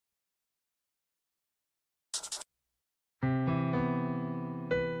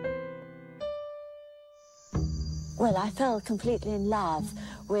Well, I fell completely in love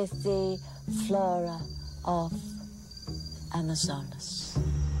with the flora of Amazonas.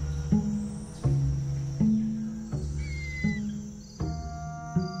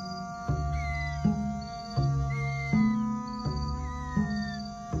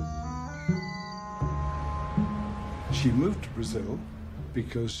 She moved to Brazil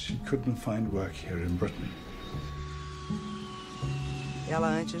because she couldn't find work here in Britain. Ela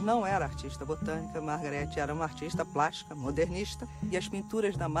antes não era artista botânica, Margaret era uma artista plástica, modernista, e as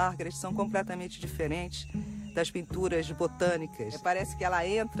pinturas da Margaret são completamente diferentes das pinturas botânicas. Parece que ela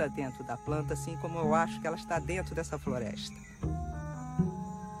entra dentro da planta, assim como eu acho que ela está dentro dessa floresta.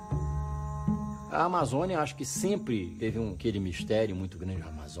 A Amazônia, acho que sempre teve aquele mistério muito grande. A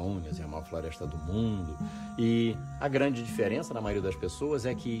Amazônia é a maior floresta do mundo. E a grande diferença na maioria das pessoas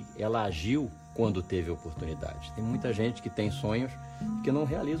é que ela agiu quando teve oportunidade. Tem muita gente que tem sonhos que não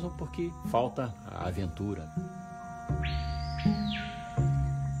realizam porque falta a aventura.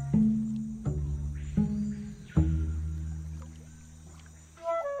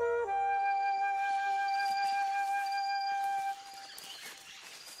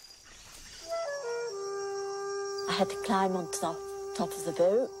 I had to climb on top of the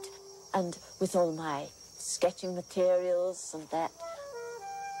boat, and with all my sketching materials and that,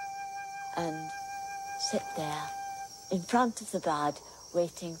 and sit there in front of the bud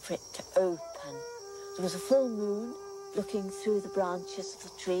waiting for it to open. There was a full moon looking through the branches of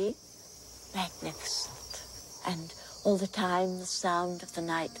the tree. Magnificent. And all the time the sound of the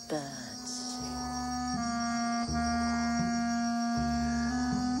night birds.